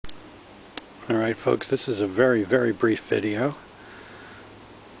Alright folks, this is a very brief video.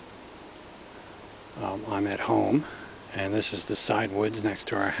 I'm at home and this is the side woods next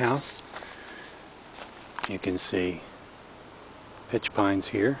to our house. You can see pitch pines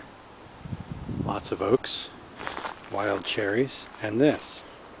here, lots of oaks, wild cherries, and this.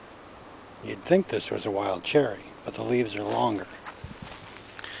 You'd think this was a wild cherry, but the leaves are longer.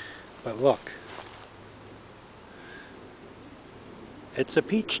 But look, it's a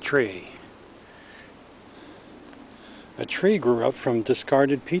peach tree. A tree grew up from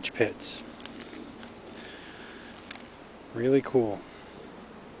discarded peach pits. Really cool.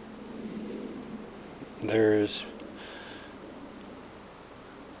 There's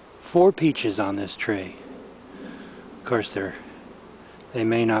 4 peaches on this tree. Of course, they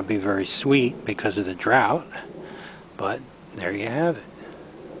may not be very sweet because of the drought, but there you have it.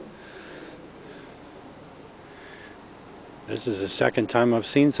 This is the second time I've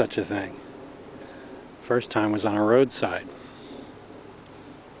seen such a thing. First time was on a roadside.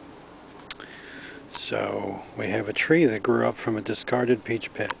 So we have a tree that grew up from a discarded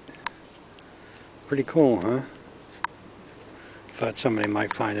peach pit. Pretty cool, huh? Thought somebody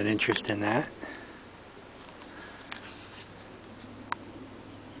might find an interest in that.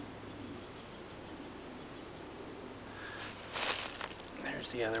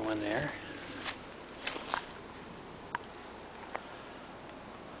 There's the other one there.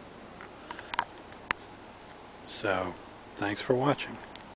 So, thanks for watching.